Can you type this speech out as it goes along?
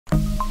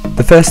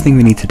The first thing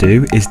we need to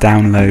do is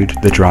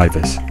download the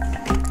drivers.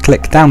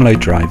 Click Download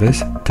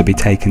Drivers to be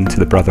taken to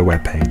the Brother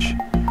webpage.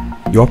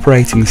 Your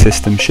operating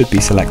system should be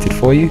selected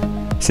for you.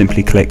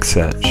 Simply click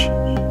Search.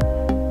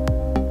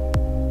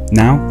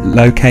 Now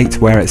locate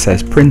where it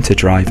says Printer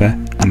Driver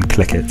and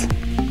click it.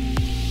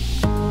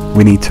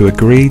 We need to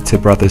agree to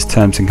Brother's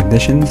terms and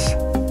conditions.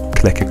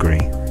 Click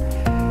Agree.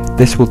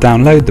 This will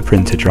download the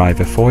printer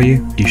driver for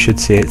you. You should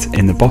see it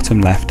in the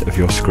bottom left of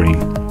your screen.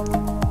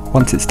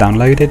 Once it's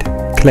downloaded,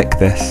 click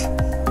this.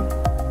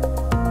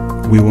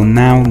 We will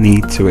now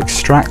need to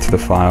extract the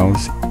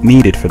files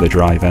needed for the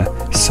driver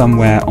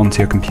somewhere onto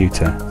your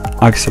computer.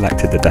 I've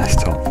selected the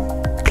desktop.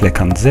 Click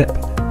Unzip.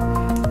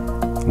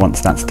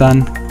 Once that's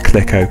done,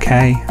 click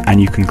OK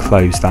and you can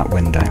close that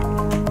window.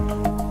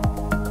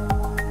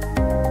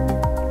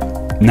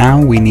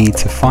 Now we need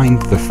to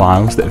find the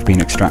files that have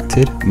been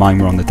extracted. Mine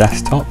were on the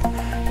desktop.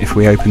 If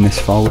we open this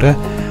folder,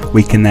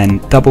 we can then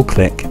double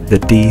click the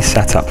D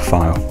setup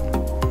file.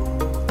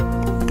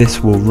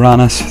 This will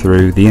run us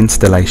through the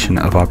installation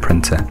of our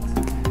printer.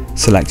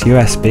 Select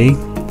USB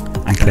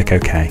and click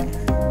OK.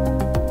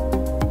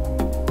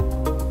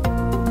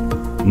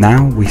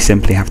 Now we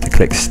simply have to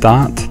click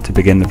Start to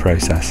begin the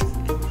process.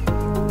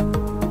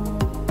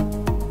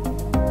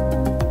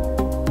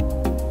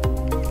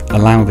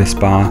 Allow this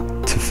bar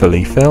to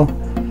fully fill.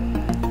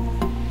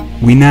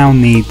 We now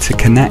need to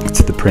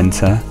connect the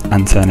printer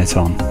and turn it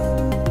on.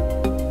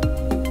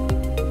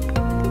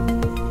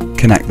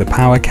 Connect the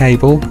power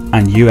cable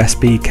and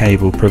USB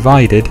cable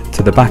provided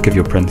to the back of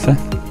your printer.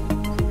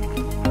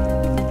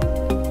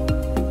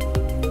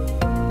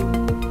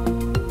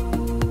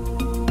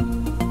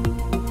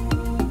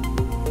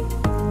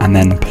 And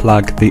then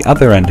plug the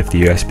other end of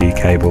the USB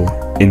cable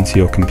into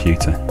your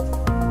computer.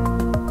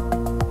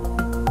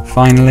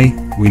 Finally,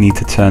 we need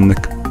to turn the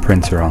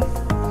printer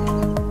on.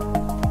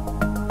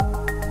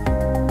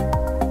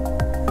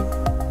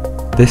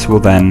 This will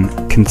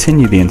then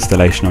continue the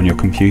installation on your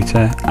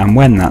computer, and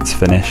when that's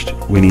finished,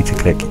 we need to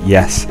click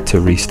Yes to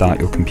restart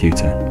your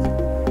computer.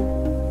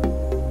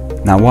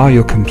 Now while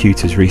your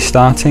computer's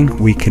restarting,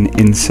 we can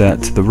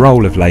insert the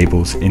roll of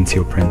labels into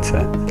your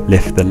printer.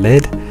 Lift the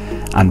lid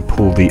and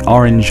pull the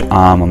orange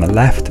arm on the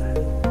left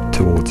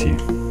towards you.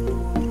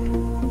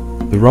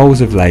 The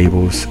rolls of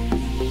labels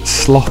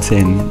slot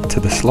in to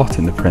the slot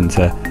in the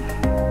printer,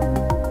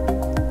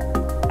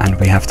 and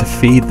we have to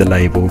feed the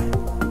label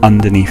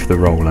underneath the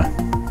roller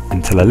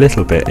until a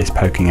little bit is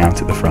poking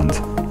out at the front.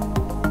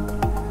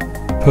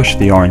 Push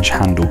the orange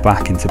handle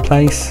back into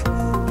place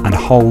and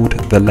hold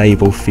the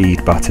label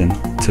feed button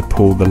to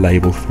pull the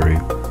label through.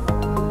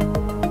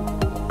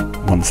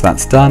 Once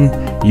that's done,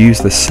 use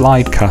the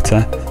slide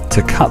cutter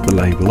to cut the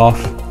label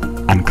off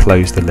and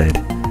close the lid.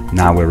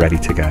 Now we're ready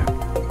to go.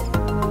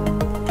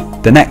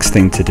 The next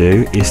thing to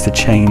do is to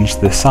change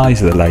the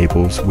size of the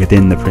labels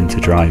within the printer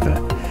driver.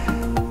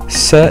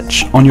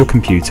 Search on your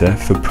computer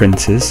for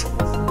printers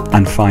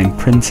and find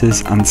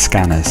printers and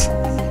scanners.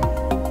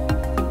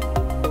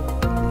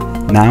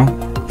 Now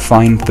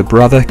find the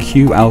Brother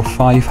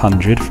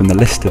QL500 from the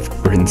list of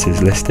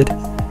printers listed.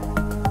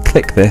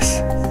 Click this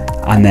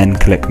and then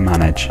click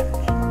Manage.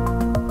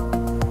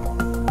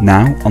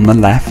 Now on the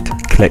left,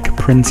 click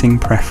Printing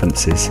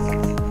Preferences.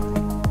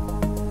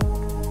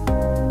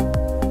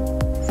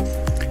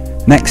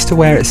 Next to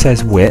where it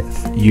says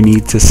width, you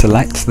need to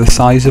select the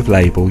size of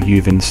label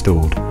you've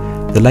installed.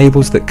 The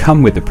labels that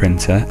come with the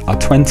printer are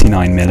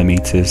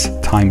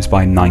 29mm times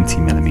by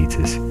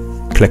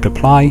 90mm. Click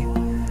Apply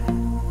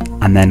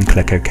and then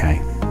click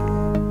OK.